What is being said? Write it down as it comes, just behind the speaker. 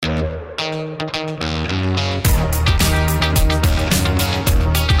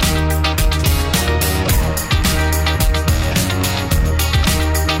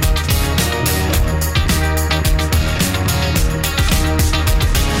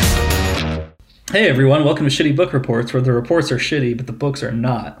Hey everyone, welcome to Shitty Book Reports, where the reports are shitty, but the books are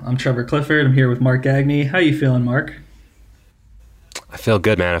not. I'm Trevor Clifford. I'm here with Mark Gagney. How you feeling, Mark? I feel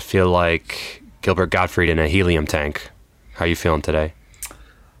good, man. I feel like Gilbert Gottfried in a helium tank. How you feeling today?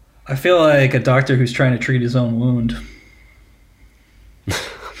 I feel like a doctor who's trying to treat his own wound.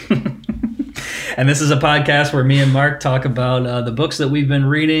 And this is a podcast where me and Mark talk about the books that we've been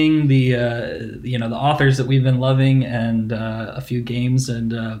reading, the authors that we've been loving, and a few games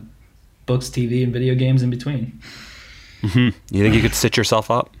and books, TV, and video games in between. You think you could stitch yourself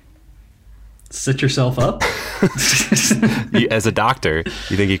up? Sit yourself up? As a doctor,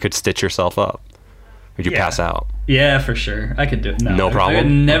 you think you could stitch yourself up? Would you pass out? Yeah, for sure. I could do it. No problem? I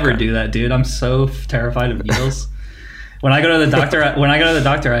would never Okay. do that, dude. I'm so terrified of needles. When I go to the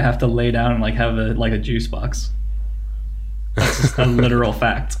doctor, I have to lay down and like have a juice box. That's just a literal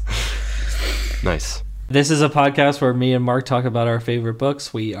fact. Nice. This is a podcast where me and Mark talk about our favorite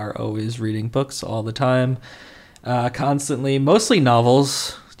books. We are always reading books all the time, constantly, mostly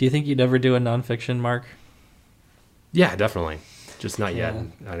novels. Do you think you'd ever do a nonfiction, Mark? Yeah, definitely. Just not yet.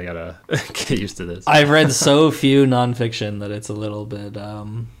 Yeah. I gotta get used to this. I've read so few nonfiction that it's a little bit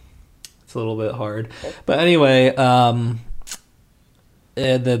hard. But anyway,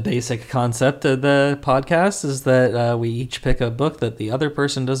 the basic concept of the podcast is that we each pick a book that the other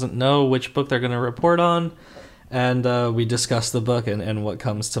person doesn't know which book they're going to report on, and we discuss the book and what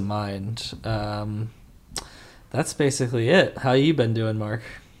comes to mind. That's basically it. How you been doing, Mark?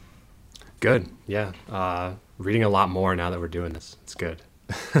 Good. Yeah. Reading a lot more now that we're doing this. It's good.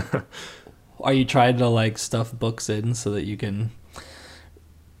 Are you trying to like stuff books in so that you can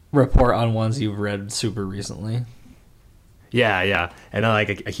report on ones you've read super recently? Yeah. And I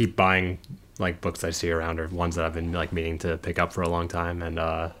keep buying like books I see around or ones that I've been like meaning to pick up for a long time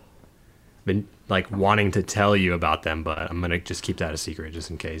and been like wanting to tell you about them, but I'm gonna just keep that a secret just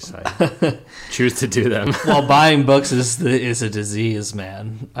in case I choose to do them. Well, buying books is a disease,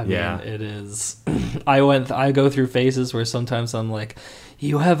 man. I mean, Yeah. it is. I go through phases where sometimes I'm like,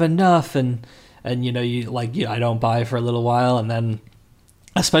 you have enough, and I don't buy for a little while, and then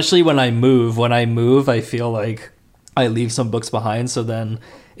especially when I move, I feel like I leave some books behind, so then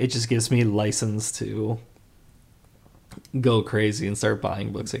it just gives me license to go crazy and start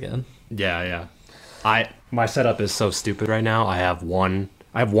buying books again. Yeah. My setup is so stupid right now. I have one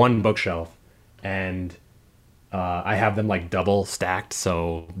bookshelf, and I have them like double stacked,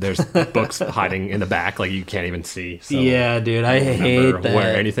 so there's books hiding in the back, like you can't even see. So Yeah, dude, I don't hate remember that.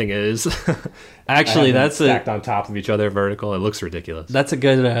 where anything is. Actually, I have them that's stacked on top of each other, vertical. It looks ridiculous. That's a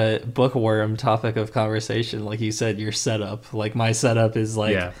good bookworm topic of conversation. Like you said, your setup. Like my setup is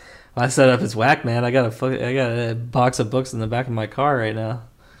like, Yeah. my setup is whack, man. I got a box of books in the back of my car right now.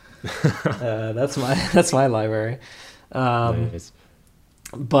 That's my library. Nice.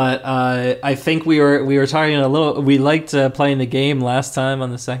 But I think we were talking a little. We liked playing the game last time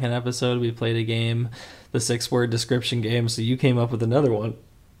on the second episode. We played a game, the 6-word description game. So you came up with another one.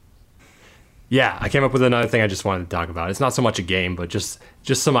 Yeah, I came up with another thing I just wanted to talk about. It's not so much a game, but just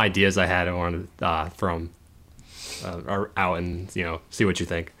some ideas I had. I wanted from out and see what you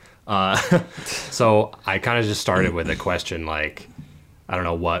think. So I kind of just started with a question like, I don't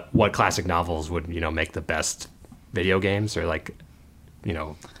know what classic novels would make the best video games or like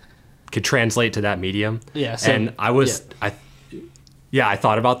could translate to that medium. Yeah. So, And I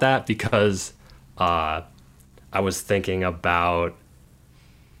thought about that because I was thinking about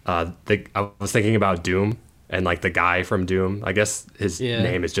Doom and like the guy from Doom. I guess his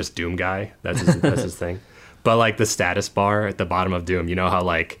name is just Doom Guy. That's his thing. But like the status bar at the bottom of Doom, you know how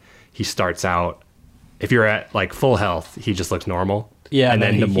like he starts out, if you're at like full health, he just looks normal. Yeah, And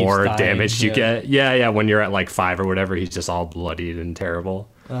then then the he more keeps dying, damage you get, when you're at like 5 or whatever, he's just all bloodied and terrible.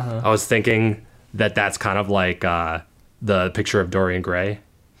 I was thinking that's kind of like the Picture of Dorian Gray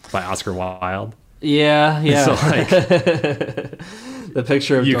by Oscar Wilde. yeah. So like The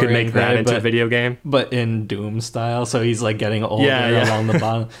picture of you could Dorian make that Gray, into a video game. but in Doom style. So he's like getting older Yeah. along the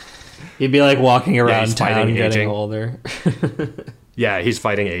bottom. He'd be like walking around he's town fighting getting aging. older. Yeah, he's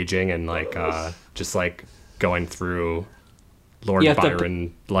fighting aging and like just like going through Lord You have to-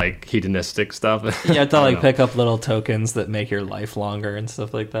 Byron like hedonistic stuff. You have to I don't like know. pick up little tokens that make your life longer and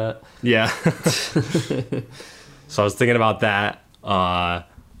stuff like that. Yeah. So I was thinking about that. I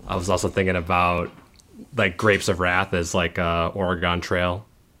was also thinking about like Grapes of Wrath as like Oregon Trail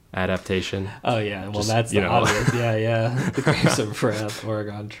adaptation. Oh yeah, well Just, that's the obvious. Yeah. The Grapes of Wrath,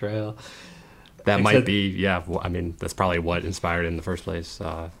 Oregon Trail. That might Except- be, I mean, that's probably what inspired it in the first place.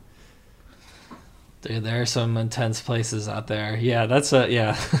 Dude, there are some intense places out there. Yeah, that's a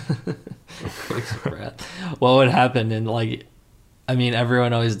Grapes of Wrath. What would happen in like I mean,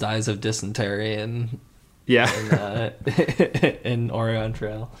 everyone always dies of dysentery Yeah. in Oregon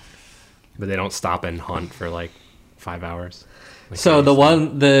Trail. But they don't stop and hunt for like 5 hours. Like So they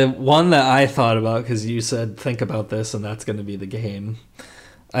used to. the one that I thought about, because you said think about this, and that's going to be the game.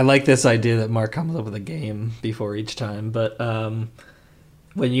 I like this idea that Mark comes up with a game before each time. But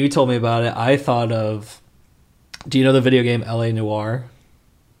when you told me about it, I thought of. Do you know the video game L.A. Noire?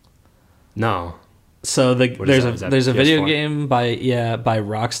 No. So What is that? Is that there's a video PS4? game by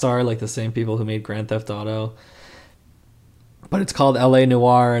Rockstar, like the same people who made Grand Theft Auto. But it's called L.A.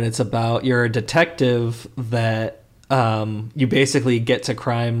 Noire, and it's about you're a detective that you basically get to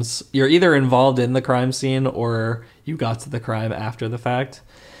crimes. You're either involved in the crime scene or you got to the crime after the fact.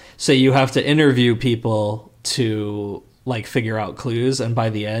 So you have to interview people to like figure out clues, and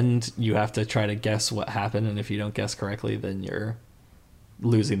by the end you have to try to guess what happened, and if you don't guess correctly, then you're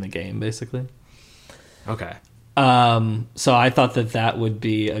losing the game basically. Okay. So I thought that would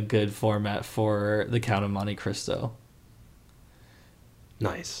be a good format for the Count of Monte Cristo.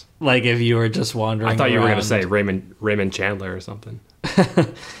 Nice. Like if you were just wandering I thought you were going to around- say Raymond Chandler or something.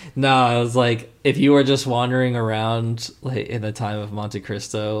 No, I was like, if you were just wandering around like in the time of Monte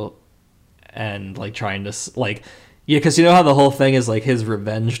Cristo and like trying to like, yeah, because you know how the whole thing is like his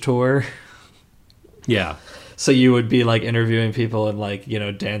revenge tour. Yeah. So you would be like interviewing people and like, you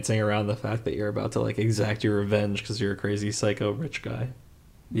know, dancing around the fact that you're about to like exact your revenge because you're a crazy psycho rich guy.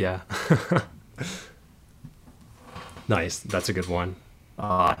 Yeah. Nice. That's a good one.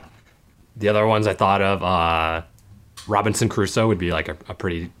 The other ones I thought of, Robinson Crusoe would be like a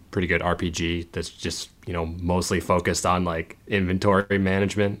pretty good RPG that's just, you know, mostly focused on like inventory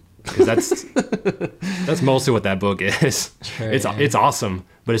management, because that's mostly what that book is. Sure, it's yeah. it's awesome,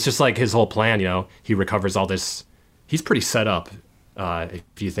 but it's just like his whole plan, you know, he recovers all this. He's pretty set up,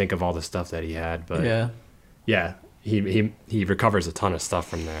 if you think of all the stuff that he had, but Yeah. he recovers a ton of stuff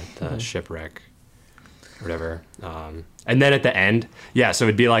from the shipwreck or whatever. And then at the end, so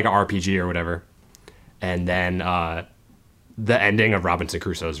it'd be like an RPG or whatever. And then the ending of Robinson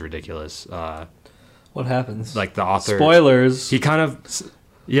Crusoe is ridiculous. What happens? Like the author, Spoilers. he kind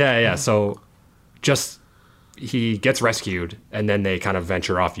of, so just he gets rescued, and then they kind of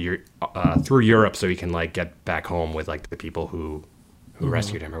venture off through Europe so he can like get back home with like the people who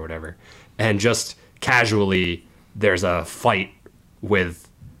rescued him or whatever. And just casually, there's a fight with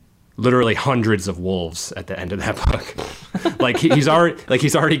literally hundreds of wolves at the end of that book. Like he's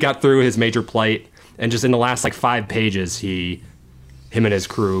already got through his major plight, and just in the last like 5 pages, him and his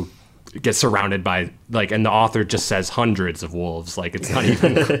crew get surrounded by like, and the author just says hundreds of wolves. Like it's not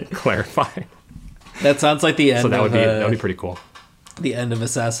even clarified. That sounds like the end. So that of, would be pretty cool. the end of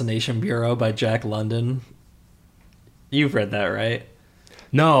Assassination Bureau by Jack London. You've read that, right?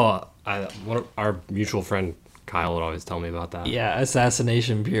 No, our mutual friend Kyle would always tell me about that. Yeah,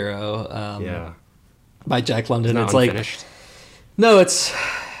 Assassination Bureau. Yeah. By Jack London. Not It's like unfinished. no, it's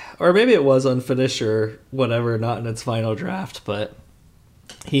or maybe it was unfinished or whatever, not in its final draft, but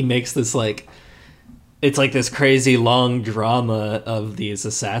he makes this like it's like this crazy long drama of these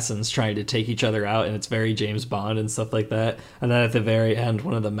assassins trying to take each other out, and it's very James Bond and stuff like that. And then at the very end,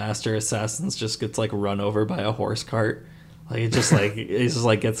 one of the master assassins just gets like run over by a horse cart. Like it just like it's just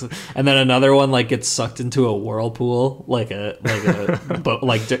like gets, and then another one like gets sucked into a whirlpool, like a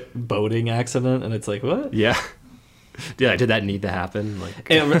boating accident, and it's like what? Yeah. Yeah, did that need to happen? Like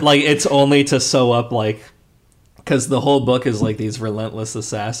it's only to sew up like. Because the whole book is like these relentless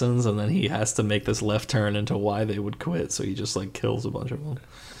assassins, and then he has to make this left turn into why they would quit. So he just like kills a bunch of them.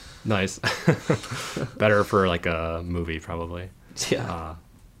 Nice. Better for like a movie, probably. Yeah.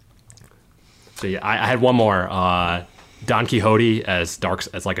 So yeah, I had one more. Don Quixote as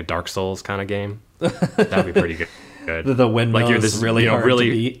like a Dark Souls kind of game. That'd be pretty good. The windmill you're is this, really you know, hard really,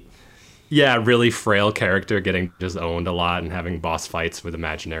 to beat. Yeah, really frail character getting just owned a lot and having boss fights with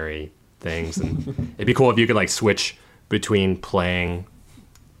imaginary things, and it'd be cool if you could like switch between playing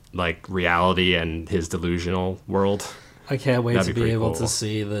like reality and his delusional world. I can't wait That'd to be be pretty able cool. to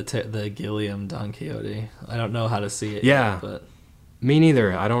see the Gilliam Don Quixote. I don't know how to see it. Yeah. Yet, but Me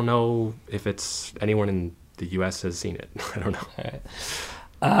neither. I don't know if it's anyone in the U.S. has seen it. I don't know. all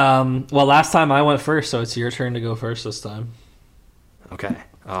right. Well, last time I went first, so it's your turn to go first this time. Okay.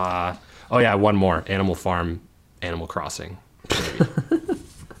 Oh yeah, one more. Animal Farm, Animal Crossing.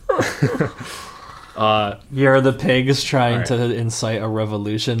 You're the pigs trying All right. to incite a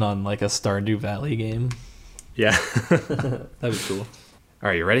revolution on like a Stardew Valley game. Yeah. That'd be cool. All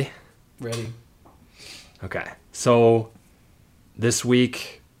right, you ready? Ready? Okay. So this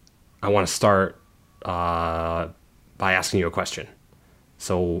week, I want to start by asking you a question.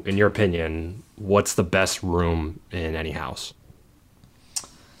 So, in your opinion, what's the best room in any house?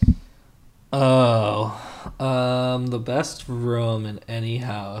 Oh, the best room in any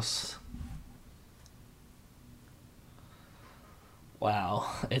house. Wow,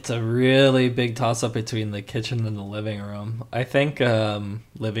 it's a really big toss up between the kitchen and the living room. I think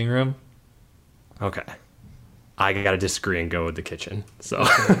living room. Okay. I gotta disagree and go with the kitchen. So,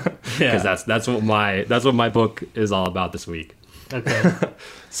 Yeah. because that's what my book is all about this week. Okay.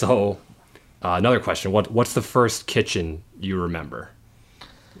 So, another question: what's the first kitchen you remember?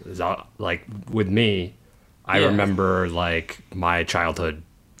 Is that, like with me, I Yeah. remember like my childhood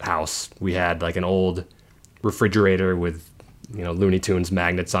house. We had like an old refrigerator with Looney Tunes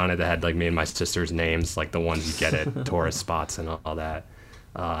magnets on it that had like me and my sister's names, like the ones you get at tourist spots and all that.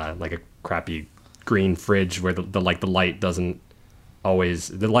 Like a crappy green fridge where the light doesn't always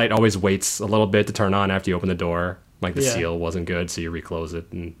the light always waits a little bit to turn on after you open the door. Like the Yeah. seal wasn't good, so you reclose it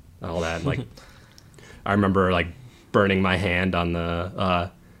and all that. Like I remember like burning my hand on the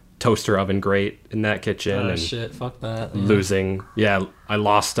toaster oven grate in that kitchen Oh and shit! Fuck that. Yeah. losing. Yeah, I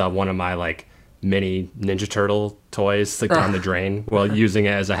lost one of my like mini Ninja Turtle toys like down the drain while using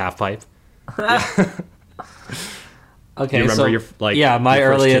it as a half pipe. Okay, You remember so your, like, yeah, my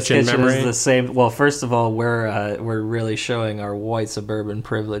your first earliest kitchen kitchen memory? is the same. Well, first of all, we're really showing our white suburban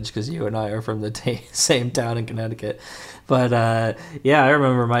privilege because you and I are from the same town in Connecticut. But yeah, I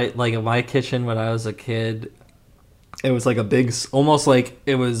remember my kitchen when I was a kid. It was like a big, almost like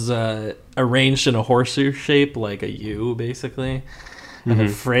it was arranged in a horseshoe shape, like a U, basically. And the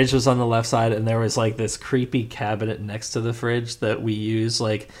fridge was on the left side, and there was like this creepy cabinet next to the fridge that we use.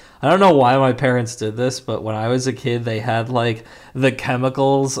 Like, I don't know why my parents did this, but when I was a kid, they had like the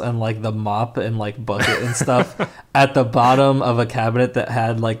chemicals and like the mop and like bucket and stuff at the bottom of a cabinet that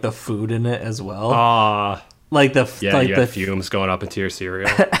had like the food in it as well. Like the Yeah, like you the had fumes going up into your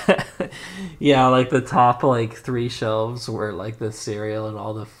cereal. yeah, like the top like three shelves were like the cereal and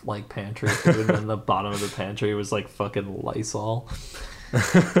all the like pantry food, and then the bottom of the pantry was like fucking Lysol.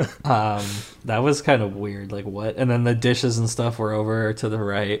 That was kind of weird. Like what? And then the dishes and stuff were over to the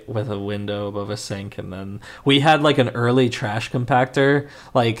right with a window above a sink, and then we had like an early trash compactor,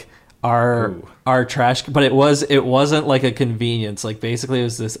 like Ooh. our trash, but it wasn't like a convenience. Like basically, it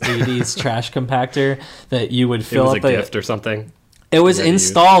was this '80s trash compactor that you would It fill was a up the. gift or something. It was you had to use.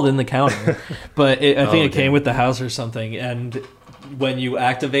 installed in the counter, but I think it okay. came with the house or something. And when you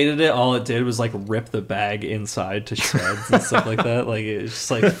activated it, all it did was like rip the bag inside to shreds and stuff like that. Like it's just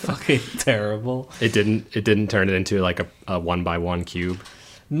like fucking terrible. It didn't turn it into like a 1x1 cube.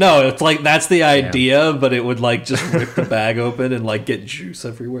 No, it's like that's the idea, but it would like just rip the bag open and like get juice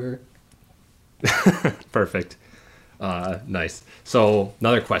everywhere. Perfect. Nice. So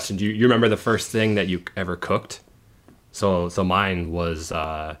another question: Do you remember the first thing that you ever cooked? So mine was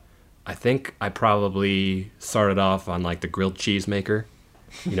I think I probably started off on like the grilled cheese maker.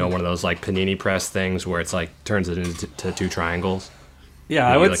 One of those like panini press things where it's like turns it into two triangles. Yeah,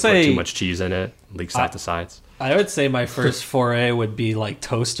 You I would like, say put too much cheese in it, leaks side to sides. I would say my first foray would be like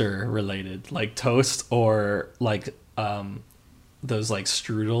toaster related, like toast or like those like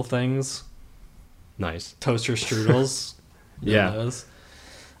strudel things, Nice. toaster strudels. Yeah. Those.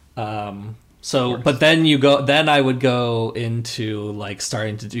 So, but then I would go into like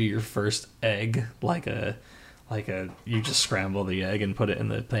starting to do your first egg, like you just scramble the egg and put it in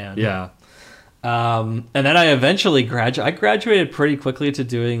the pan. Yeah. And then I eventually I graduated pretty quickly to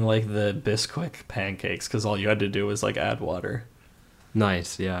doing like the Bisquick pancakes because all you had to do was like add water.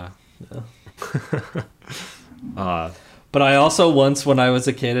 Nice. Yeah. But I also once, when I was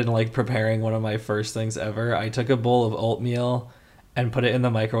a kid and like preparing one of my first things ever, I took a bowl of oatmeal and put it in the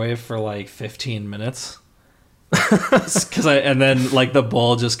microwave for like 15 minutes. And then like the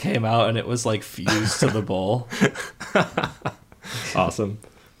bowl just came out and it was like fused to the bowl. Awesome.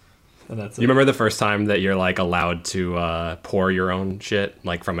 And that's You remember the first time that you're like allowed to pour your own shit,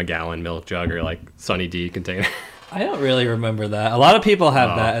 like from a gallon milk jug or like Sunny D container? I don't really remember that. A lot of people have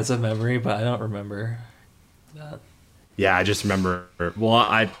Oh. that as a memory, but I don't remember that. Yeah, I just remember. Well,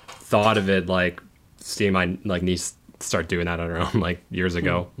 I thought of it like seeing my like niece start doing that on her own like years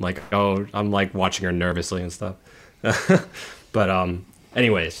ago. Like, oh, I'm like watching her nervously and stuff. But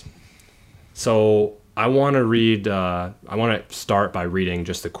anyways, so I want to read. I want to start by reading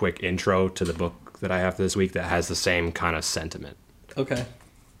just a quick intro to the book that I have this week that has the same kind of sentiment Okay.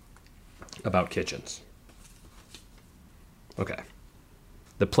 about kitchens. Okay.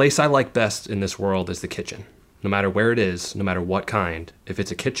 The place I like best in this world is the kitchen. No matter where it is, no matter what kind. If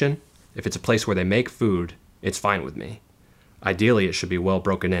it's a kitchen, if it's a place where they make food, it's fine with me. Ideally, it should be well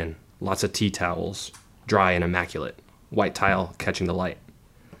broken in. Lots of tea towels, dry and immaculate. White tile catching the light.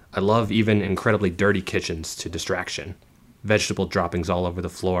 I love even incredibly dirty kitchens to distraction. Vegetable droppings all over the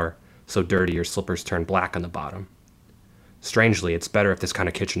floor. so dirty your slippers turn black on the bottom. Strangely, it's better if this kind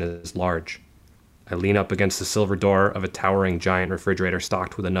of kitchen is large. I lean up against the silver door of a towering giant refrigerator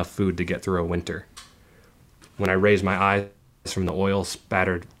stocked with enough food to get through a winter. When I raise my eyes from the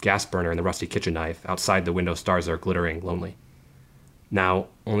oil-spattered gas burner and the rusty kitchen knife, outside the window stars are glittering lonely. Now,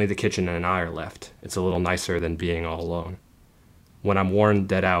 only the kitchen and I are left. It's a little nicer than being all alone. When I'm worn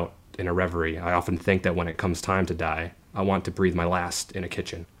dead out in a reverie, I often think that when it comes time to die, I want to breathe my last in a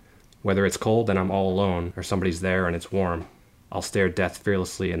kitchen. Whether it's cold and I'm all alone, or somebody's there and it's warm, I'll stare death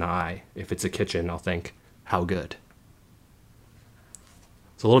fearlessly in the eye. If it's a kitchen, I'll think, how good.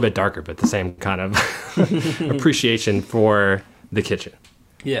 It's a little bit darker, but the same kind of appreciation for the kitchen.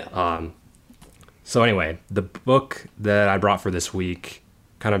 Yeah. So anyway, the book that I brought for this week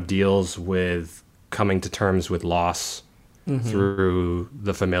kind of deals with coming to terms with loss through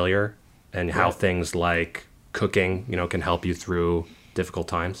the familiar and how things like cooking, can help you through difficult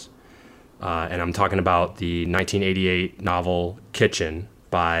times. And I'm talking about the 1988 novel Kitchen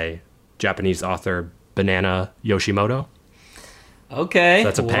by Japanese author Banana Yoshimoto. Okay. So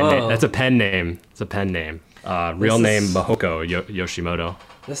that's a pen name. That's a pen name. It's a pen name. Real name Mahoko Yoshimoto.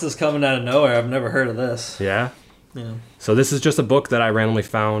 This is coming out of nowhere. I've never heard of this. Yeah. Yeah. So this is just a book that I randomly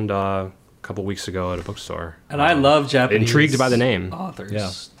found a couple weeks ago at a bookstore. And I love Japanese. Intrigued by the name. Authors.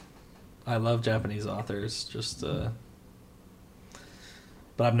 Yeah. I love Japanese authors.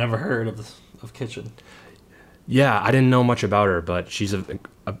 But I've never heard of Kitchen. Yeah, I didn't know much about her, but she's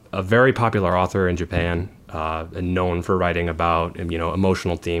a very popular author in Japan, and known for writing about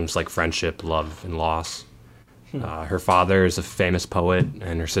emotional themes like friendship, love, and loss. Her father is a famous poet,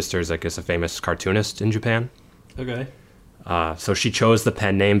 and her sister is, I guess, a famous cartoonist in Japan. Okay. So she chose the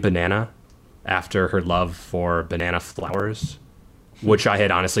pen name Banana after her love for banana flowers, which I had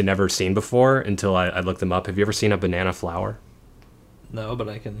honestly never seen before until I looked them up. Have you ever seen a banana flower? No, but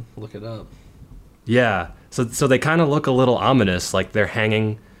I can look it up. Yeah. So they kind of look a little ominous, like they're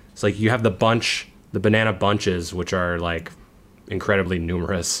hanging. It's like you have the banana bunches, which are like incredibly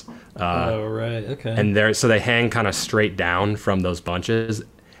numerous. Oh, right. Okay. And they hang kind of straight down from those bunches.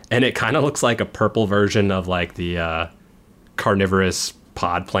 And it kind of looks like a purple version of like the carnivorous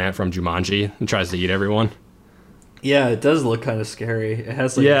pod plant from Jumanji and tries to eat everyone. Yeah, it does look kind of scary. It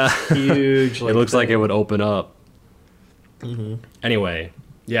has like a huge. It looks like it would open up. Anyway,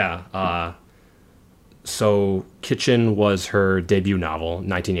 yeah. So Kitchen was her debut novel,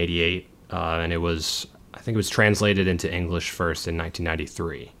 1988, and I think it was translated into English first in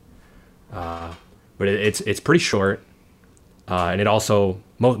 1993. But it's pretty short, and it also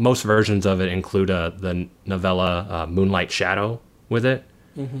most versions of it include the novella Moonlight Shadow with it,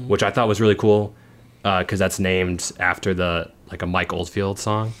 which I thought was really cool because that's named after a Mike Oldfield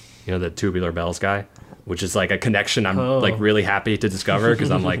song, the Tubular Bells guy, which is like a connection I'm like really happy to discover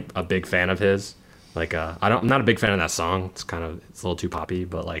because I'm like a big fan of his. Like I'm not a big fan of that song. It's a little too poppy,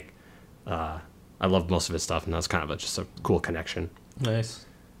 but like I love most of his stuff, and that's kind of just a cool connection. Nice.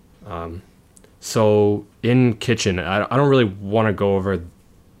 So in Kitchen, I don't really want to go over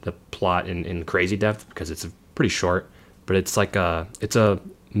the plot in crazy depth because it's pretty short, but it's like it's a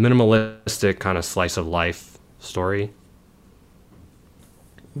minimalistic kind of slice of life story.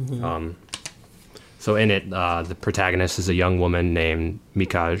 So in it, the protagonist is a young woman named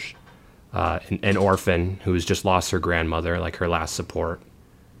Mikage, an orphan who's just lost her grandmother, like her last support.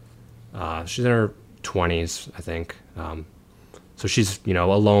 She's in her 20s, I think. So she's,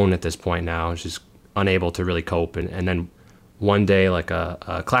 alone at this point now. She's unable to really cope. And then one day, like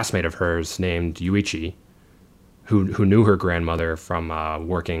a classmate of hers named Yuichi, who knew her grandmother from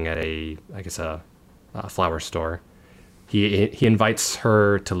working at a flower store, he invites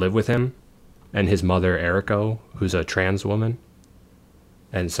her to live with him and his mother, Eriko, who's a trans woman.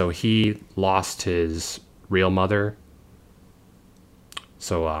 And so he lost his real mother.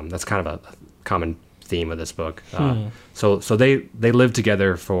 So that's kind of a common theme of this book. So they lived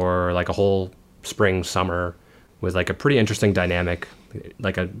together for like a whole spring, summer with like a pretty interesting dynamic,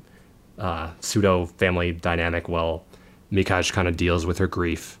 like a pseudo family dynamic. Well, Mikage kind of deals with her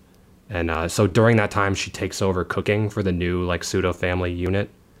grief. And so during that time, she takes over cooking for the new like pseudo family unit.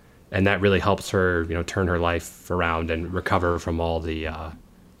 And that really helps her, turn her life around and recover from all the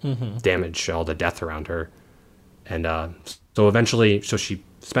damage, all the death around her. And so eventually, she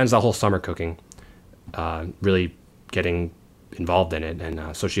spends the whole summer cooking, really getting involved in it.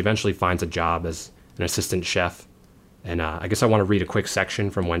 And so she eventually finds a job as an assistant chef. And I guess I want to read a quick section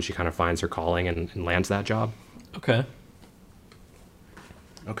from when she kind of finds her calling and lands that job. Okay.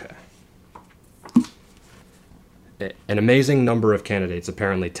 An amazing number of candidates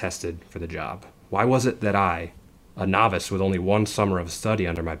apparently tested for the job. Why was it that I, a novice with only one summer of study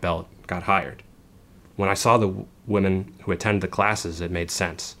under my belt, got hired. When I saw the women who attended the classes, it made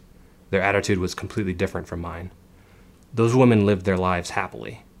sense. Their attitude was completely different from mine. Those women lived their lives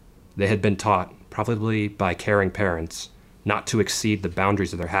happily. They had been taught, probably by caring parents, not to exceed the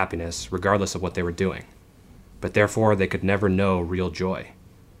boundaries of their happiness, regardless of what they were doing. But therefore, they could never know real joy.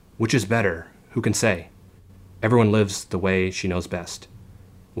 Which is better? Who can say? Everyone lives the way she knows best.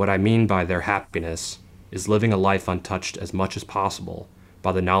 What I mean by their happiness is living a life untouched as much as possible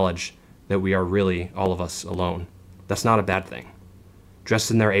by the knowledge that we are really, all of us, alone. That's not a bad thing.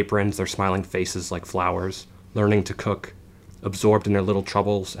 Dressed in their aprons, their smiling faces like flowers, learning to cook, absorbed in their little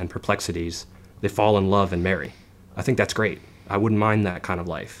troubles and perplexities, they fall in love and marry. I think that's great. I wouldn't mind that kind of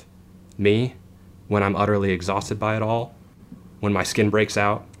life. Me, when I'm utterly exhausted by it all, when my skin breaks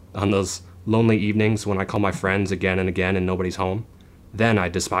out, on those lonely evenings when I call my friends again and again and nobody's home, then I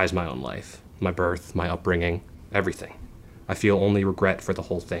despise my own life, my birth, my upbringing, everything. I feel only regret for the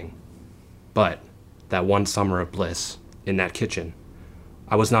whole thing. But that one summer of bliss, in that kitchen,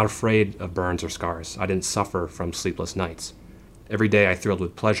 I was not afraid of burns or scars. I didn't suffer from sleepless nights. Every day I thrilled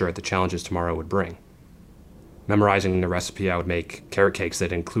with pleasure at the challenges tomorrow would bring. Memorizing the recipe, I would make carrot cakes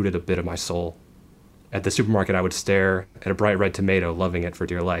that included a bit of my soul. At the supermarket, I would stare at a bright red tomato, loving it for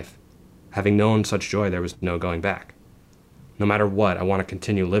dear life. Having known such joy, there was no going back. No matter what, I want to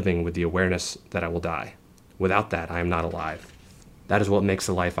continue living with the awareness that I will die. Without that, I am not alive. That is what makes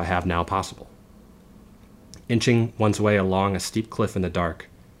the life I have now possible. Inching one's way along a steep cliff in the dark,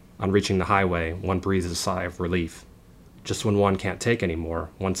 on reaching the highway, one breathes a sigh of relief. Just when one can't take any more,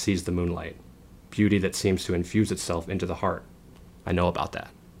 one sees the moonlight, beauty that seems to infuse itself into the heart. I know about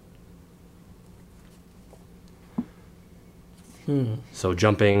that. So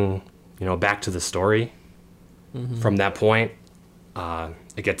jumping, back to the story, from that point,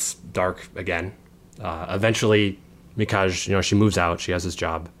 it gets dark again. Eventually, Mikage, she moves out, she has this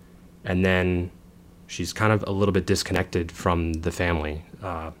job, and then she's kind of a little bit disconnected from the family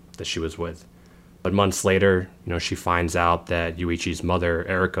that she was with. But months later, she finds out that Yuichi's mother,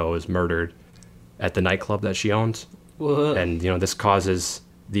 Eriko, is murdered at the nightclub that she owns. What? And, this causes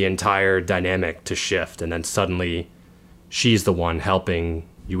the entire dynamic to shift, and then suddenly she's the one helping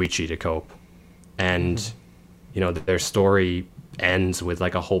Yuichi to cope. And, their story ends with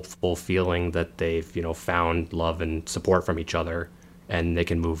like a hopeful feeling that they've, found love and support from each other, and they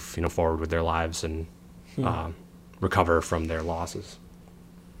can move, forward with their lives and recover from their losses.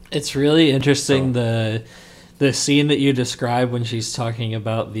 It's really interesting, the scene that you describe when she's talking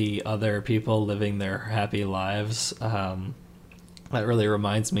about the other people living their happy lives. That really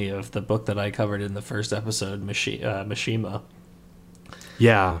reminds me of the book that I covered in the first episode, Mishima.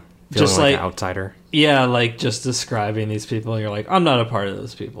 Yeah, feeling just like an outsider. Yeah, like just describing these people, and you're like, I'm not a part of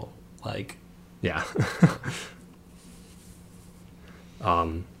those people. Like, yeah.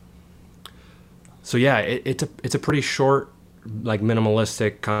 So yeah, it's a pretty short, like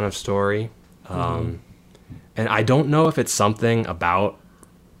minimalistic kind of story, and I don't know if it's something about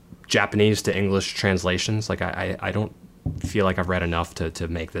Japanese to English translations. Like I don't feel like I've read enough to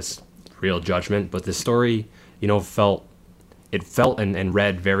make this real judgment, but the story, felt and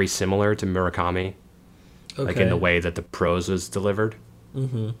read very similar to Murakami, like in the way that the prose was delivered,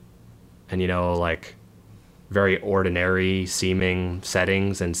 and like very ordinary seeming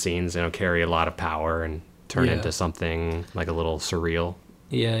settings and scenes, carry a lot of power and turn into something like a little surreal.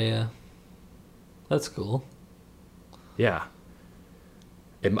 Yeah. That's cool. Yeah.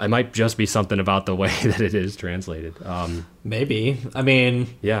 It might just be something about the way that it is translated. Maybe. I mean,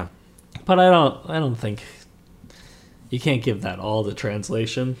 yeah. But I don't think you can't give that all the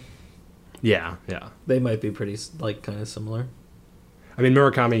translation. Yeah. They might be pretty kind of similar. I mean,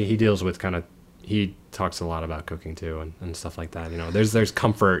 Murakami, he talks a lot about cooking too and stuff like that. There's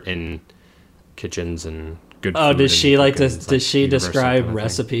comfort in kitchens and good food. Oh, does she does she universal describe kind of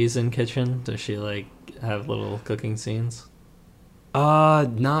recipes in kitchen? Does she have little cooking scenes?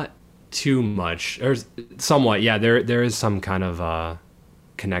 Not too much. There's somewhat, yeah. There is some kind of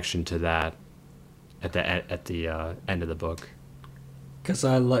connection to that at the end of the book. Because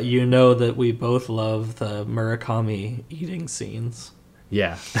that we both love the Murakami eating scenes.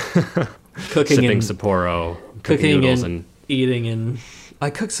 Yeah. Cooking sipping and Sapporo, cooking noodles and eating, and I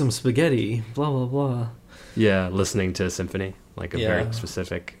cooked some spaghetti. Blah blah blah. Yeah, listening to a symphony, like a very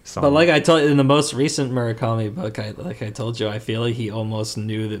specific song. But like I told in the most recent Murakami book, I told you, I feel like he almost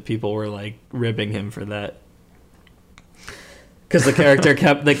knew that people were like ribbing him for that. Because the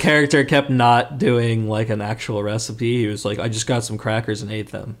character kept not doing like an actual recipe. He was like, I just got some crackers and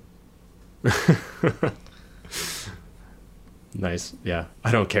ate them. Nice. Yeah.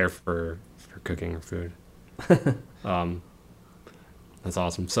 I don't care for cooking or food. That's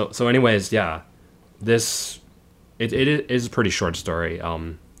awesome. So anyways, yeah, this it is a pretty short story.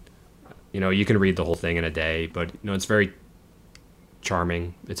 You can read the whole thing in a day, but it's very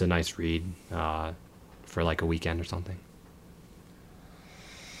charming. It's a nice read for like a weekend or something.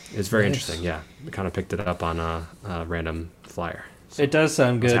 It's very interesting. Yeah, I kind of picked it up on a random flyer. So it does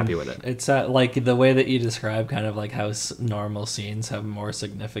sound good. I was happy with it. It's like the way that you describe kind of like how normal scenes have more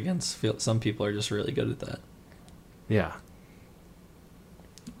significance. Some people are just really good at that. Yeah.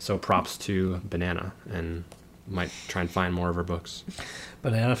 So props to Banana, and might try and find more of her books.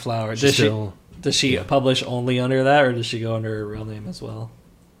 Banana Flower. Does she publish only under that, or does she go under her real name as well?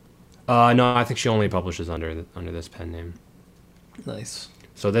 No, I think she only publishes under this pen name. Nice.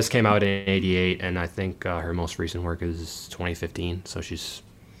 So this came out in '88, and I think her most recent work is 2015. So she's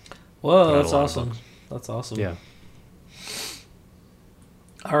that's awesome. That's awesome. Yeah.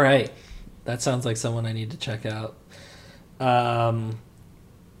 All right, that sounds like someone I need to check out.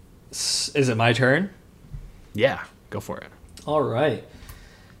 Is it my turn? Yeah, go for it. All right,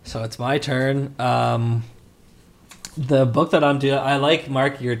 so it's my turn. The book that I'm doing, I like,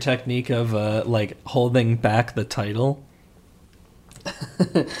 Mark, your technique of like holding back the title.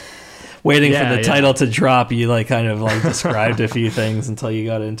 Waiting for the title to drop, you like kind of like described a few things until you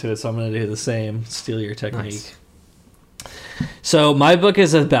got into it, so I'm going to do the same, steal your technique. Nice. So my book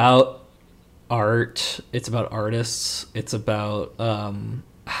is about art. It's about artists. It's about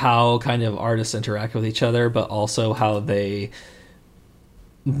how kind of artists interact with each other, but also how they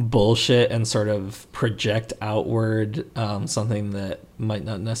bullshit and sort of project outward something that might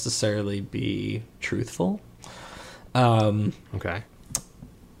not necessarily be truthful. Okay.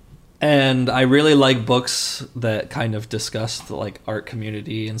 And I really like books that kind of discuss the like art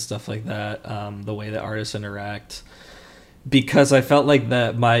community and stuff like that, the way that artists interact. Because I felt like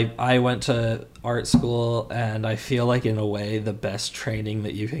that I went to art school, and I feel like in a way the best training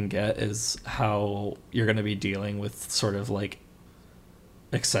that you can get is how you're going to be dealing with sort of like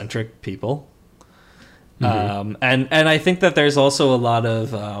eccentric people. Mm-hmm. And I think that there's also a lot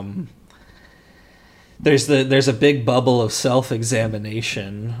of there's a big bubble of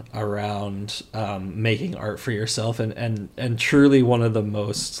self-examination around making art for yourself, and truly one of the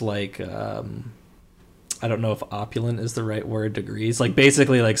most like I don't know if opulent is the right word, degrees, like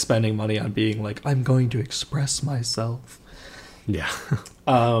basically like spending money on being like, I'm going to express myself. Yeah.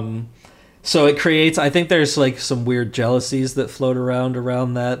 So it creates, I think there's like some weird jealousies that float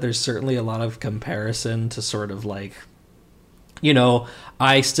around that. There's certainly a lot of comparison to sort of like,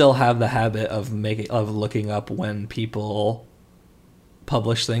 I still have the habit of looking up when people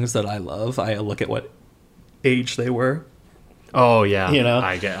publish things that I love. I look at what age they were. Oh yeah,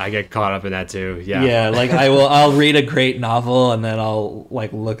 I get caught up in that too. Yeah, yeah. Like I'll read a great novel, and then I'll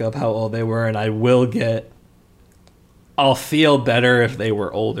like look up how old they were, and I'll feel better if they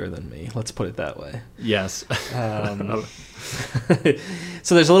were older than me. Let's put it that way. Yes.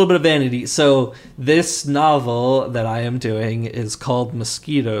 So there's a little bit of vanity. So this novel that I am doing is called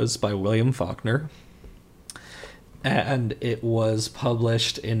Mosquitoes by William Faulkner, and it was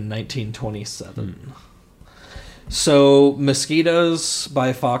published in 1927. So Mosquitoes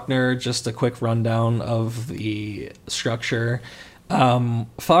by Faulkner, just a quick rundown of the structure.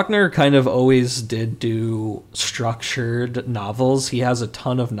 Faulkner kind of always did do structured novels. He has a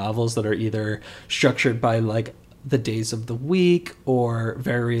ton of novels that are either structured by like the days of the week or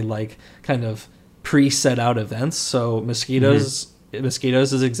very like kind of pre-set out events. So Mosquitoes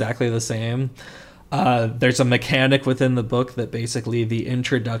is exactly the same. There's a mechanic within the book that basically the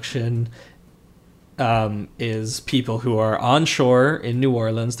introduction is people who are on shore in New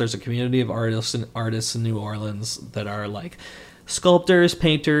Orleans. There's a community of artists in New Orleans that are like sculptors,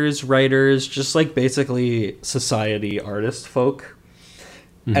 painters, writers, just like basically society artist folk.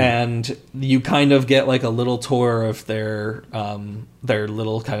 Mm-hmm. And you kind of get like a little tour of their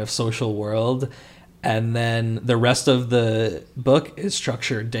little kind of social world. And then the rest of the book is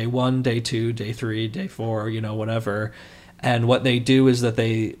structured day 1, day 2, day 3, day 4, whatever. And what they do is that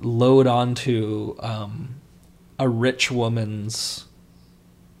they load onto a rich woman's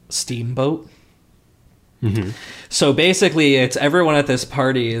steamboat. Mm-hmm. So basically, it's everyone at this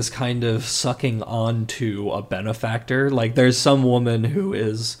party is kind of sucking on to a benefactor. Like there's some woman who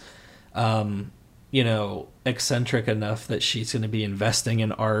is, eccentric enough that she's going to be investing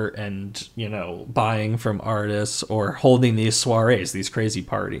in art and, buying from artists or holding these soirees, these crazy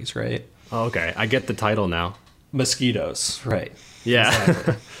parties, right? Oh, okay. I get the title now. Mosquitoes, right?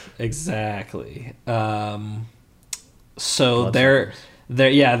 Yeah, exactly. So they're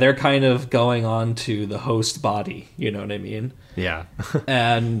kind of going on to the host body. You know what I mean? Yeah.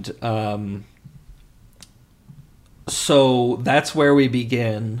 And So that's where we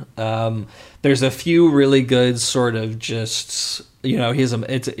begin. There's a few really good sort of just, you know,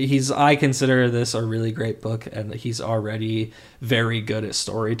 he's I consider this a really great book, and he's already very good at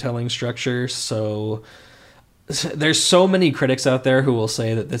storytelling structure. So there's so many critics out there who will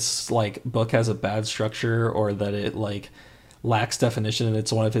say that this like book has a bad structure, or that it like lacks definition and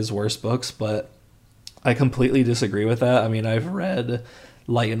it's one of his worst books, but I completely disagree with that. I mean, I've read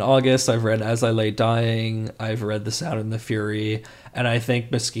Light in August, I've read As I Lay Dying, I've read The Sound and the Fury, and I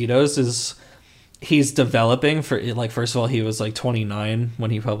think Mosquitoes is he's developing for like, first of all, he was like 29 when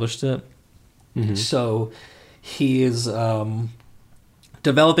he published it. Mm-hmm. So he is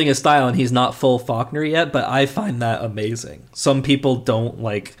developing a style, and he's not full Faulkner yet, but I find that amazing. Some people don't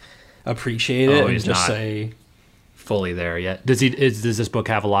like appreciate it and just say fully there yet. Does this book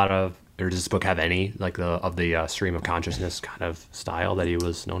have a lot of, or does this book have any like the stream of consciousness kind of style that he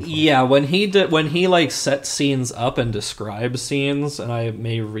was known for? Yeah, when he like sets scenes up and describes scenes, and I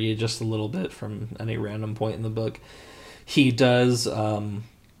may read just a little bit from any random point in the book, he does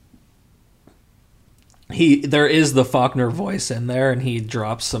there is the Faulkner voice in there, and he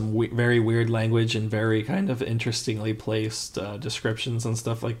drops some very weird language and very kind of interestingly placed descriptions and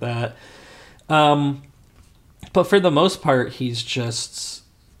stuff like that. But for the most part, he's just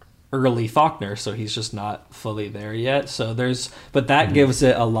early Faulkner, so he's just not fully there yet. So but that gives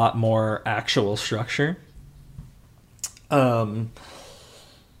it a lot more actual structure.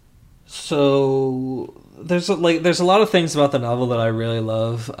 So there's a lot of things about the novel that I really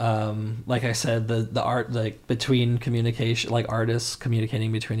love. Like I said, the art, like between communication, like artists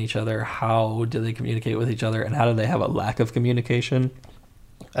communicating between each other. How do they communicate with each other, and how do they have a lack of communication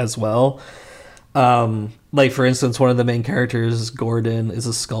as well? Like for instance, one of the main characters, Gordon, is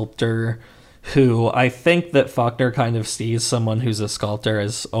a sculptor who I think that Faulkner kind of sees someone who's a sculptor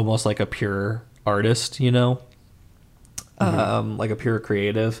as almost like a pure artist, you know, like a pure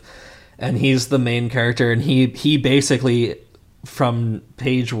creative. And he's the main character, and he basically, from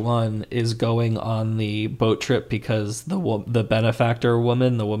page 1, is going on the boat trip because the benefactor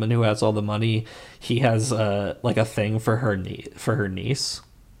woman, the woman who has all the money, he has like a thing for her niece.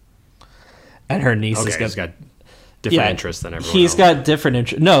 And her niece has got different interests than everyone He's else. got different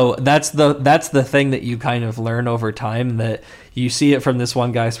interests. No, that's the thing that you kind of learn over time, that you see it from this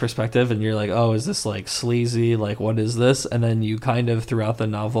one guy's perspective, and you're like, oh, is this like sleazy? Like, what is this? And then you kind of throughout the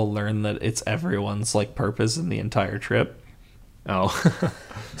novel learn that it's everyone's like purpose in the entire trip. Oh.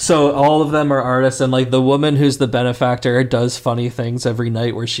 So all of them are artists, and like the woman who's the benefactor does funny things every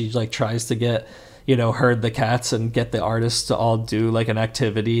night where she like tries to get, you know, herd the cats and get the artists to all do like an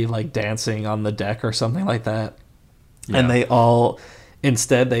activity like dancing on the deck or something like that. Yeah. And they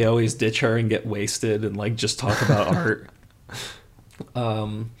always ditch her and get wasted and like just talk about art.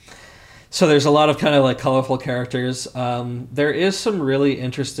 So there's a lot of kind of like colorful characters. There is some really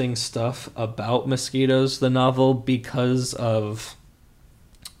interesting stuff about Mosquitoes, the novel, because of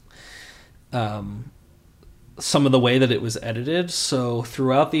some of the way that it was edited. So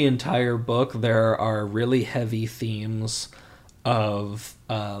throughout the entire book, there are really heavy themes of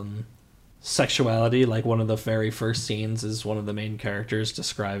sexuality. Like one of the very first scenes is one of the main characters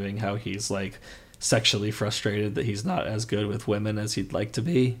describing how he's like sexually frustrated that he's not as good with women as he'd like to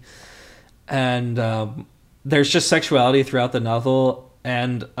be. And there's just sexuality throughout the novel,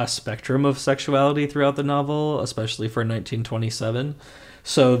 and a spectrum of sexuality throughout the novel, especially for 1927.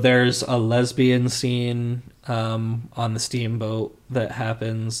 So there's a lesbian scene on the steamboat that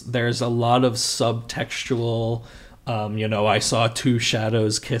happens. There's a lot of subtextual, you know, I saw two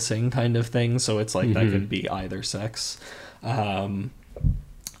shadows kissing kind of thing. So it's like that could be either sex. And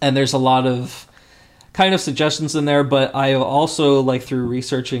there's a lot of kind of suggestions in there, but I also, like, through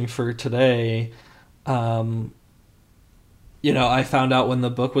researching for today, you know, I found out when the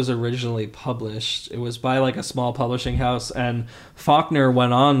book was originally published, it was by like a small publishing house, and Faulkner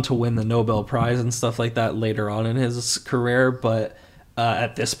went on to win the Nobel Prize and stuff like that later on in his career, but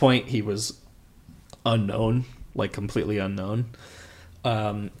at this point he was unknown, like completely unknown,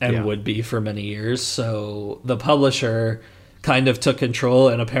 and would be for many years. So the publisher kind of took control,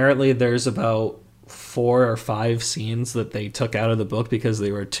 and apparently there's about 4 or 5 scenes that they took out of the book because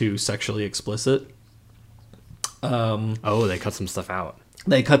they were too sexually explicit. They cut some stuff out.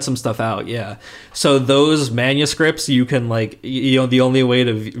 They cut some stuff out, yeah. So those manuscripts, you can, like, you know, the only way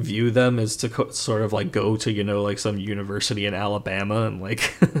to view them is to sort of like go to, you know, like some university in Alabama and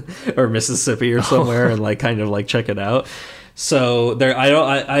like or Mississippi or somewhere and like kind of like check it out. So there,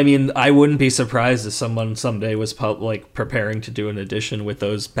 I mean, I wouldn't be surprised if someone someday was like preparing to do an edition with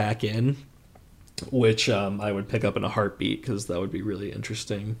those back in, which I would pick up in a heartbeat because that would be really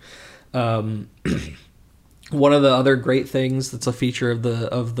interesting. One of the other great things that's a feature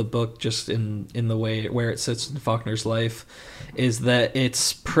of the book, just in the way where it sits in Faulkner's life, is that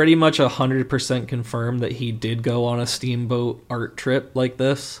it's pretty much 100% confirmed that he did go on a steamboat art trip like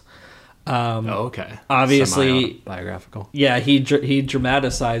this. Okay. Obviously, biographical. Yeah, he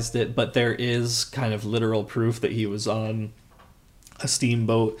dramatized it, but there is kind of literal proof that he was on a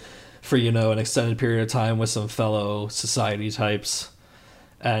steamboat for, you know, an extended period of time with some fellow society types,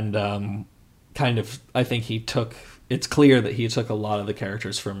 and kind of, I think it's clear that he took a lot of the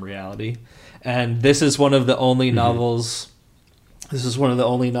characters from reality. And this is one of the only novels, this is one of the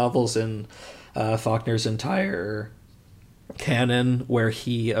only novels in Faulkner's entire canon where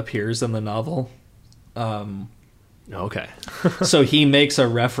he appears in the novel. Okay. So he makes a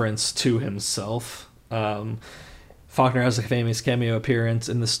reference to himself. Faulkner has a famous cameo appearance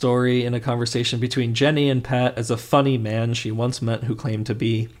in the story in a conversation between Jenny and Pat as a funny man she once met who claimed to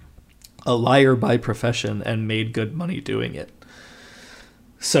be a liar by profession and made good money doing it.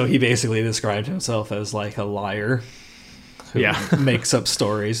 So he basically described himself as like a liar who makes up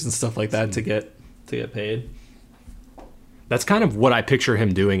stories and stuff like that to get paid. That's kind of what I picture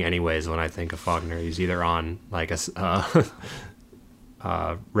him doing anyways when I think of Faulkner. He's either on like a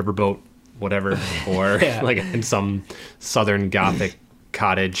riverboat, whatever, or like in some southern Gothic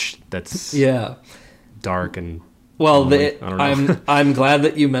cottage that's dark and well, lonely. I don't know. I'm glad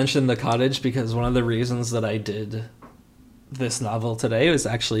that you mentioned the cottage, because one of the reasons that I did this novel today was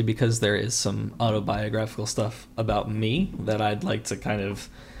actually because there is some autobiographical stuff about me that I'd like to kind of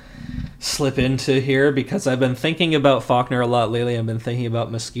slip into here, because I've been thinking about Faulkner a lot lately. I've been thinking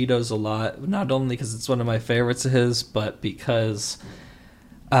about Mosquitoes a lot, not only because it's one of my favorites of his, but because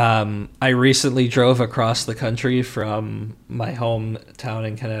I recently drove across the country from my hometown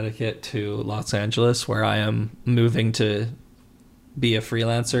in Connecticut to Los Angeles, where I am moving to be a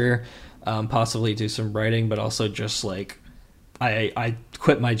freelancer, possibly do some writing, but also just like I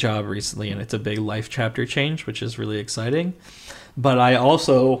quit my job recently, and it's a big life chapter change, which is really exciting. But I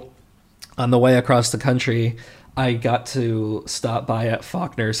also, on the way across the country, I got to stop by at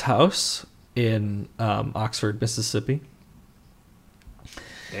Faulkner's house in Oxford, Mississippi.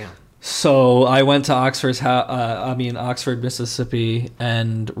 Damn. So I went to Oxford, Mississippi,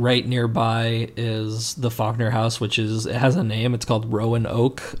 and right nearby is the Faulkner house, which it has a name. It's called Rowan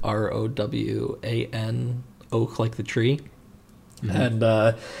Oak, Rowan, oak like the tree. Mm-hmm.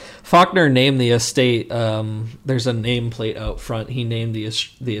 And Faulkner named the estate. There's a nameplate out front. He named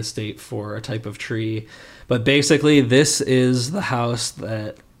the estate for a type of tree, but basically this is the house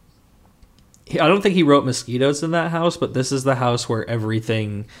that. I don't think he wrote Mosquitoes in that house, but this is the house where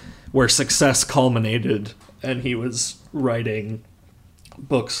where success culminated, and he was writing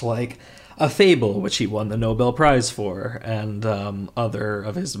books like A Fable, which he won the Nobel Prize for, and other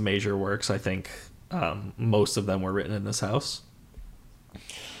of his major works. I think most of them were written in this house.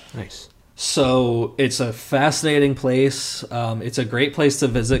 Nice. So it's a fascinating place. It's a great place to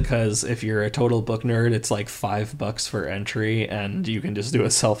visit because if you're a total book nerd, it's like $5 for entry, and you can just do a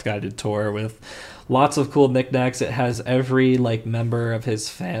self-guided tour with lots of cool knickknacks. It has every like member of his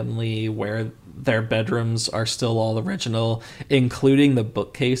family where their bedrooms are still all original, including the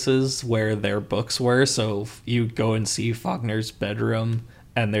bookcases where their books were. So you go and see Faulkner's bedroom,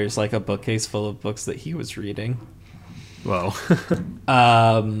 and there's like a bookcase full of books that he was reading. Whoa.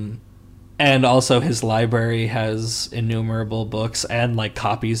 And also his library has innumerable books and like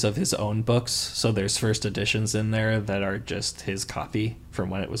copies of his own books. So there's first editions in there that are just his copy from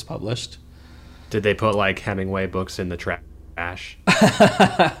when it was published. Did they put like Hemingway books in the trash,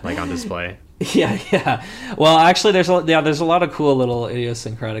 like on display? Yeah. Well, actually, there's a lot of cool little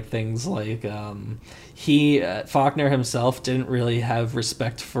idiosyncratic things. Like Faulkner himself didn't really have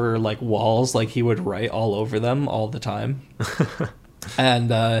respect for like walls. Like he would write all over them all the time. And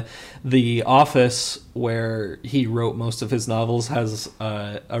the office where he wrote most of his novels has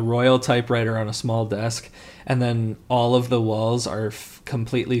a royal typewriter on a small desk, and then all of the walls are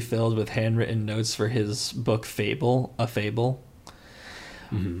completely filled with handwritten notes for his book Fable, A Fable,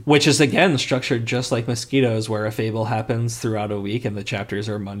 which is again structured just like Mosquitoes, where a fable happens throughout a week, and the chapters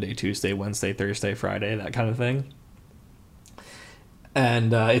are Monday, Tuesday, Wednesday, Thursday, Friday, that kind of thing.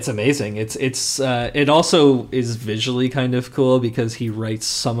 And it's amazing. It also is visually kind of cool because he writes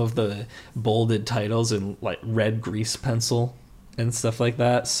some of the bolded titles in like red grease pencil and stuff like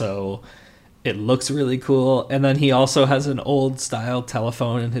that. So it looks really cool. And then he also has an old style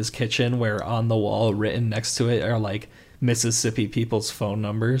telephone in his kitchen where on the wall written next to it are like Mississippi people's phone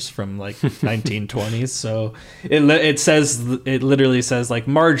numbers from like 1920s. So it literally says like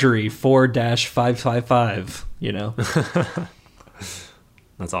Marjorie 4-555, you know.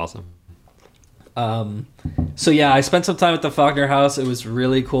 That's awesome. So yeah, I spent some time at the Faulkner house. It was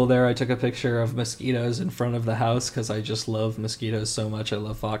really cool there. I took a picture of mosquitoes in front of the house because I just love mosquitoes so much. I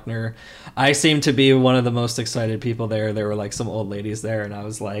love Faulkner. I seemed to be one of the most excited people there. There were like some old ladies there, and I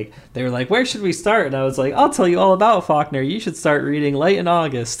was like, they were like, "Where should we start?" And I was like, "I'll tell you all about Faulkner. You should start reading Light in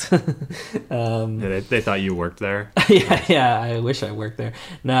August." They thought you worked there. yeah. I wish I worked there.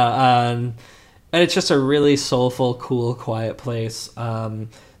 No, and it's just a really soulful, cool, quiet place.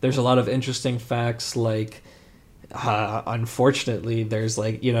 There's a lot of interesting facts, like unfortunately there's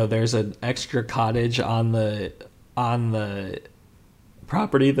like, there's an extra cottage on the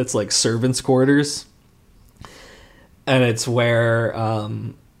property that's like servants' quarters, and it's where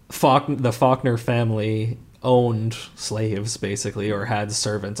the Faulkner family owned slaves basically, or had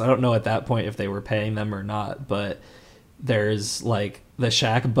servants. I don't know at that point if they were paying them or not, but there's like the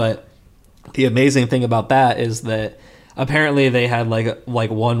shack. But the amazing thing about that is that apparently they had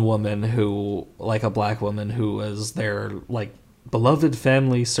like one woman who, like a black woman, who was their like beloved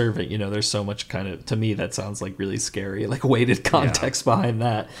family servant. There's so much, kind of, to me that sounds like really scary, like weighted context behind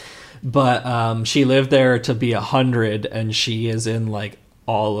that. But she lived there to be 100, and she is in like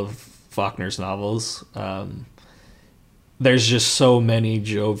all of Faulkner's novels. There's just so many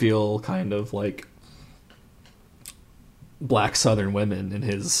jovial kind of like black Southern women in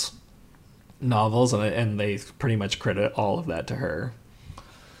his novels, and they pretty much credit all of that to her.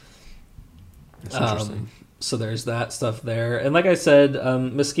 That's interesting. So there's that stuff there. And like I said,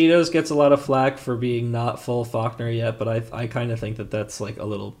 Mosquitoes gets a lot of flack for being not full Faulkner yet, but I kind of think that that's like a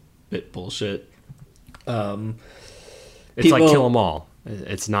little bit bullshit. It's like Kill 'Em All.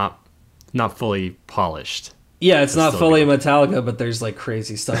 It's not fully polished. Yeah, it's not fully Metallica, but there's like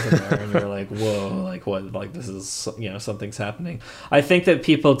crazy stuff in there, and you're like, whoa, like what? Like this is, something's happening. I think that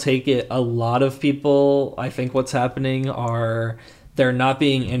people take it. A lot of people, I think, what's happening are they're not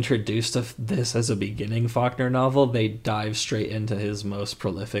being introduced to this as a beginning Faulkner novel. They dive straight into his most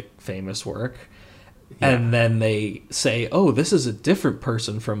prolific, famous work, and then they say, "Oh, this is a different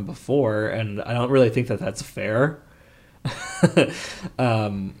person from before," and I don't really think that that's fair.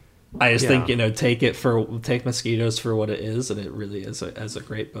 I just think, take Mosquitoes for what it is, and it really is a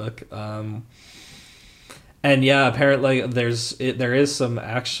great book. And yeah, apparently there is some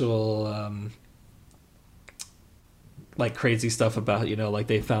actual like crazy stuff about, like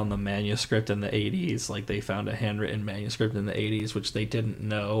they found the manuscript in the 80s, like they found a handwritten manuscript in the 80s, which they didn't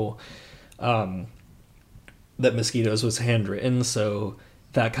know that Mosquitoes was handwritten, so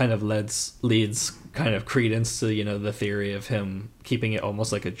that kind of leads kind of credence to, the theory of him keeping it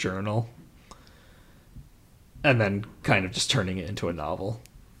almost like a journal and then kind of just turning it into a novel.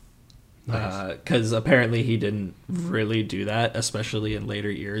 Nice. 'Cause apparently he didn't really do that, especially in later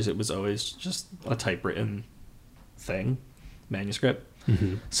years. It was always just a typewritten manuscript.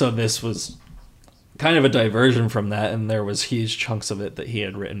 Mm-hmm. So this was kind of a diversion from that, and there was huge chunks of it that he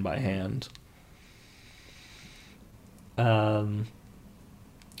had written by hand.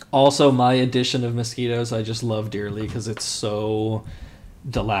 Also, my edition of Mosquitoes I just love dearly because it's so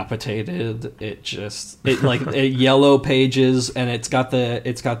dilapidated. It yellow pages, and it's got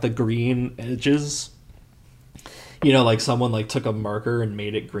the green edges. Like someone like took a marker and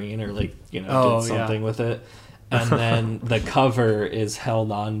made it green, or did something with it. And then the cover is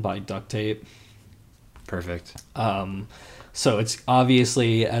held on by duct tape. Perfect. So it's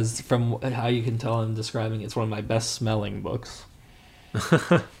obviously, as from how you can tell I'm describing, it's one of my best smelling books.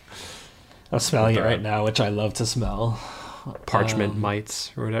 I'm smelling it right now, which I love to smell. Parchment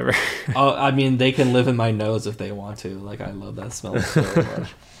mites or whatever. Oh, I mean, they can live in my nose if they want to. Like, I love that smell so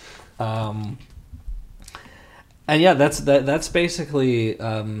much. And yeah, that's basically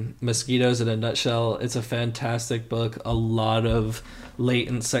Mosquitoes in a nutshell. It's a fantastic book. A lot of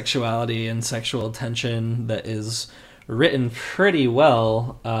latent sexuality and sexual tension that is written pretty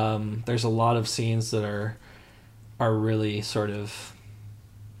well. There's a lot of scenes that are really sort of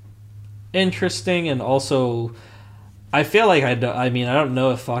interesting, and also I feel like I don't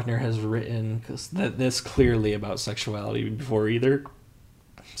know if Faulkner has written this clearly about sexuality before either.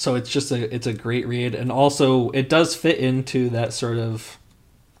 So it's a great read, and also it does fit into that sort of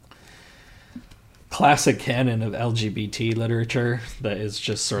classic canon of LGBT literature that is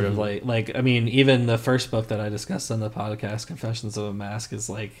just sort of like I mean, even the first book that I discussed on the podcast, Confessions of a Mask, is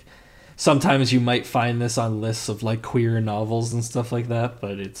like, sometimes you might find this on lists of like queer novels and stuff like that,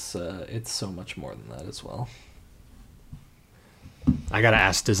 but it's so much more than that as well. I gotta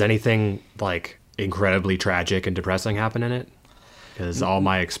ask, does anything like incredibly tragic and depressing happen in it? Because all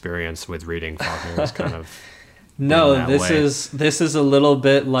my experience with reading Faulkner is kind of no. This is a little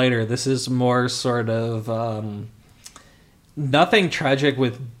bit lighter. This is more sort of nothing tragic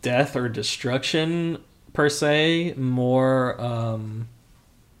with death or destruction per se. More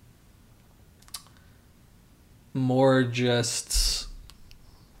just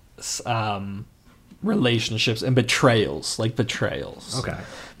relationships and betrayals, like betrayals. Okay.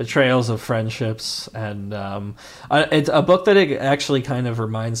 Betrayals of friendships. And it's a book that it actually kind of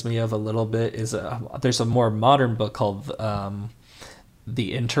reminds me of a little bit is there's a more modern book called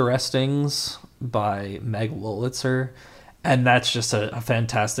The Interestings by Meg Wolitzer, and that's just a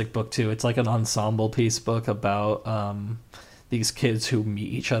fantastic book too. It's like an ensemble piece book about these kids who meet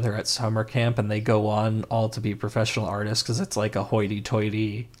each other at summer camp, and they go on all to be professional artists because it's like a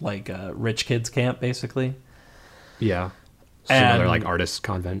hoity-toity, like rich kids camp, basically. Yeah. So another like artist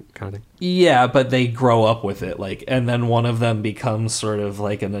convent kind of thing. Yeah, but they grow up with it, like, and then one of them becomes sort of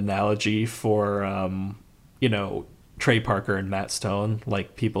like an analogy for, Trey Parker and Matt Stone,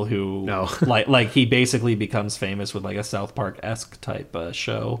 like people who like he basically becomes famous with like a South Park-esque type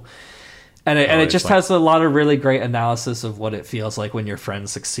show. And it just has a lot of really great analysis of what it feels like when your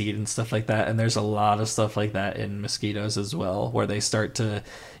friends succeed and stuff like that. And there's a lot of stuff like that in Mosquitoes as well, where they start to,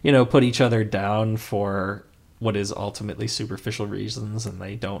 put each other down for what is ultimately superficial reasons, and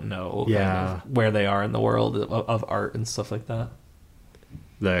they don't know kind of where they are in the world of art and stuff like that.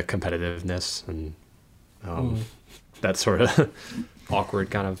 The competitiveness and that sort of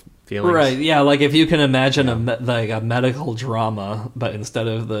awkward kind of feelings. Right, yeah, like if you can imagine a medical drama, but instead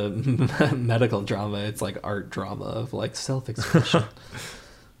of the medical drama, it's like art drama of like self-expression.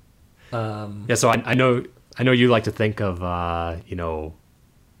 So I know you like to think of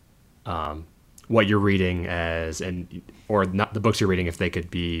what you're reading as, or not the books you're reading, if they could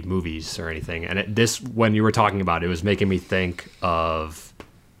be movies or anything. And when you were talking about it, was making me think of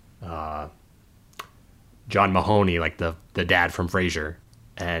John Mahoney, like the dad from Frasier,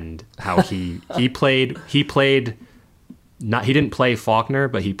 and how he didn't play Faulkner,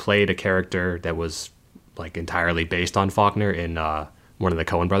 but he played a character that was like entirely based on Faulkner in one of the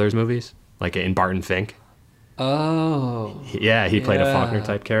Coen Brothers movies, like in Barton Fink. Oh. He played a Faulkner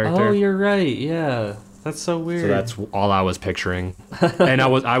type character. Oh, you're right. Yeah. That's so weird. So that's all I was picturing. And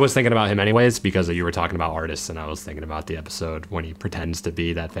I was thinking about him anyways because you were talking about artists, and I was thinking about the episode when he pretends to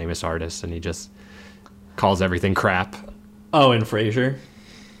be that famous artist and he just calls everything crap. Oh, in Frasier?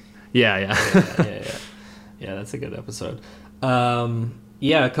 Yeah. Yeah, that's a good episode.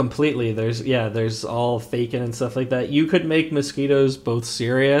 Yeah, completely. There's all faking and stuff like that. You could make Mosquitoes both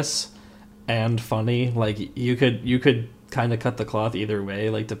serious and funny. Like you could kind of cut the cloth either way,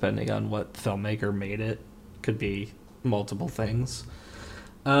 like depending on what filmmaker made it. Could be multiple things.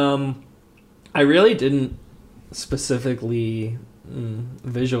 I really didn't specifically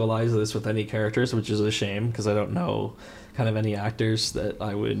visualize this with any characters, which is a shame because I don't know kind of any actors that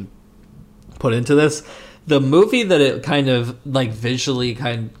I would put into this. The movie that it kind of like visually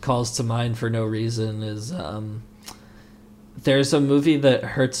kind of calls to mind for no reason is there's a movie that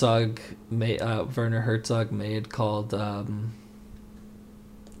Werner Herzog made called I'm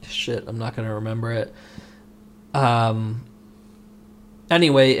not gonna remember it.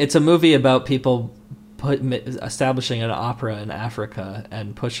 Anyway, it's a movie about people establishing an opera in Africa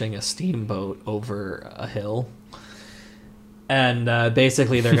and pushing a steamboat over a hill. And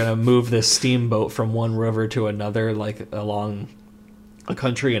basically they're going to move this steamboat from one river to another, like along a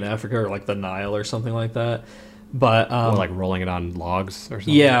country in Africa or like the Nile or something like that. But like rolling it on logs or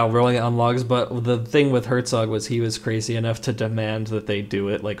something? Yeah, rolling it on logs. But the thing with Herzog was he was crazy enough to demand that they do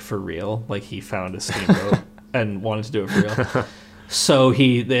it like for real. Like he found a steamboat and wanted to do it for real. So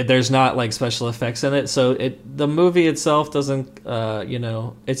there's not like special effects in it. So the movie itself doesn't,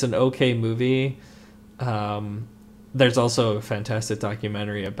 it's an okay movie. There's also a fantastic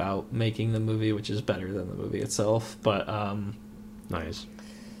documentary about making the movie, which is better than the movie itself. But nice.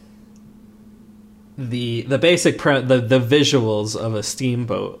 The basic the visuals of a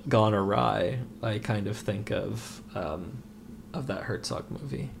steamboat gone awry, I kind of think of that Herzog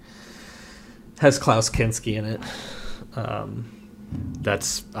movie. Has Klaus Kinski in it.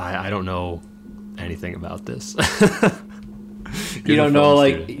 I don't know anything about this. You don't know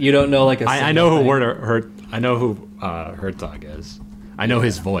like I know who Herzog is. I know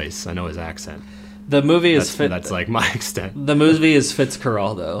his voice. I know his accent. The movie is that's like my extent. The movie is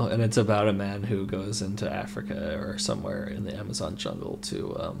Fitzcarraldo, and it's about a man who goes into Africa or somewhere in the Amazon jungle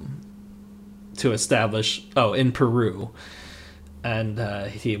to establish in Peru. And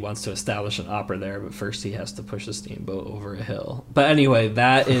he wants to establish an opera there, but first he has to push a steamboat over a hill. But anyway,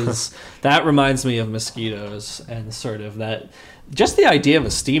 that reminds me of Mosquitoes, and sort of that, just the idea of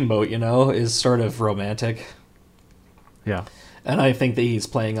a steamboat, is sort of romantic. Yeah. And I think that he's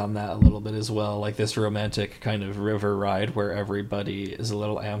playing on that a little bit as well, like this romantic kind of river ride where everybody is a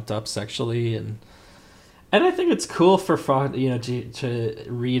little amped up sexually, and I think it's cool for to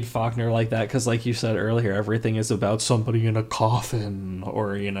read Faulkner like that, because like you said earlier, everything is about somebody in a coffin,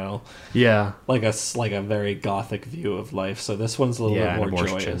 or yeah, like a very gothic view of life. So this one's a little bit more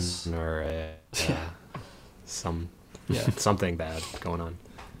joyous, or something bad going on.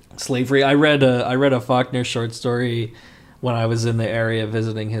 Slavery. I read a Faulkner short story when I was in the area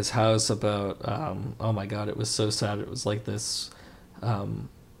visiting his house about oh my god, it was so sad. It was like this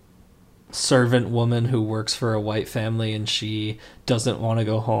servant woman who works for a white family, and she doesn't want to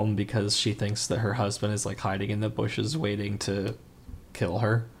go home because she thinks that her husband is like hiding in the bushes waiting to kill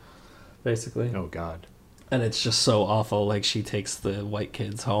her, basically. Oh god. And it's just so awful. Like, she takes the white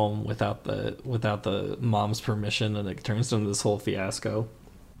kids home without the mom's permission, and it turns into this whole fiasco.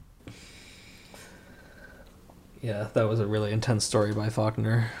 Yeah, that was a really intense story by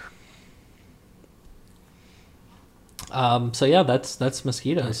Faulkner. So yeah, that's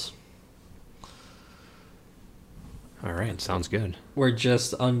Mosquitoes. All right, sounds good. We're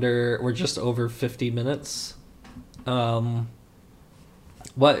just over 50 minutes.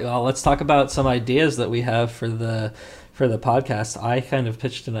 Let's talk about some ideas that we have for the podcast. I kind of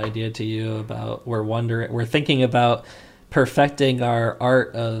pitched an idea to you about we're thinking about perfecting our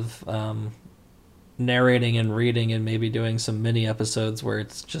art of narrating and reading, and maybe doing some mini episodes where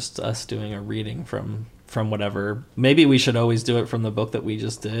it's just us doing a reading from whatever. Maybe we should always do it from the book that we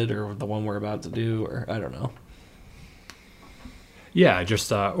just did, or the one we're about to do, or I don't know. Yeah,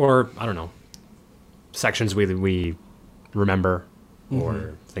 just or I don't know, sections we remember,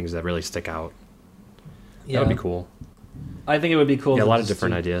 or things that really stick out. Yeah, that would be cool. I think it would be cool. Yeah, a lot of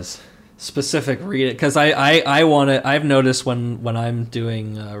different ideas. Specific read it, because I want to. I've noticed when I'm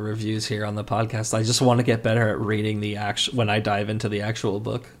doing reviews here on the podcast, I just want to get better at reading the when I dive into the actual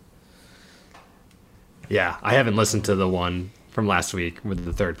book. Yeah, I haven't listened to the one from last week with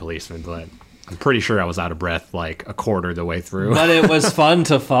the third policeman, but I'm pretty sure I was out of breath like a quarter of the way through. But it was fun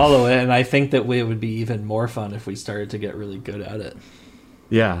to follow it, and I think that it would be even more fun if we started to get really good at it.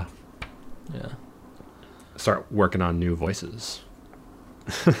 Yeah. Yeah. Start working on new voices.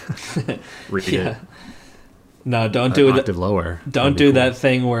 Read it. No, don't do octave lower. Don't do that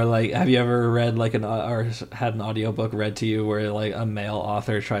thing where, like, have you ever read like or had an audiobook read to you where like a male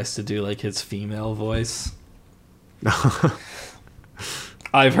author tries to do like his female voice?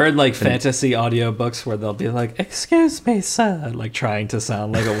 I've heard like fantasy audiobooks where they'll be like, "Excuse me, sir," like trying to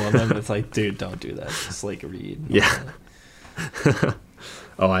sound like a woman. It's like, dude, don't do that. Just like read. Yeah.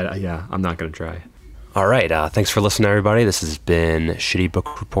 I'm not gonna try. All right. Thanks for listening, everybody. This has been Shitty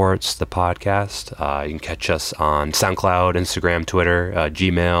Book Reports, the podcast. You can catch us on SoundCloud, Instagram, Twitter,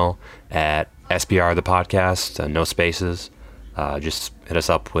 Gmail at SBR the podcast. No spaces. Just hit us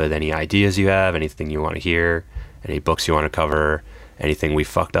up with any ideas you have, anything you want to hear, any books you want to cover, anything we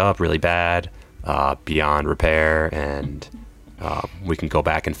fucked up really bad, beyond repair, and we can go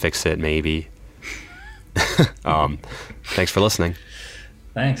back and fix it maybe. Thanks for listening.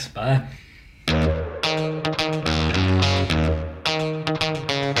 Thanks. Bye.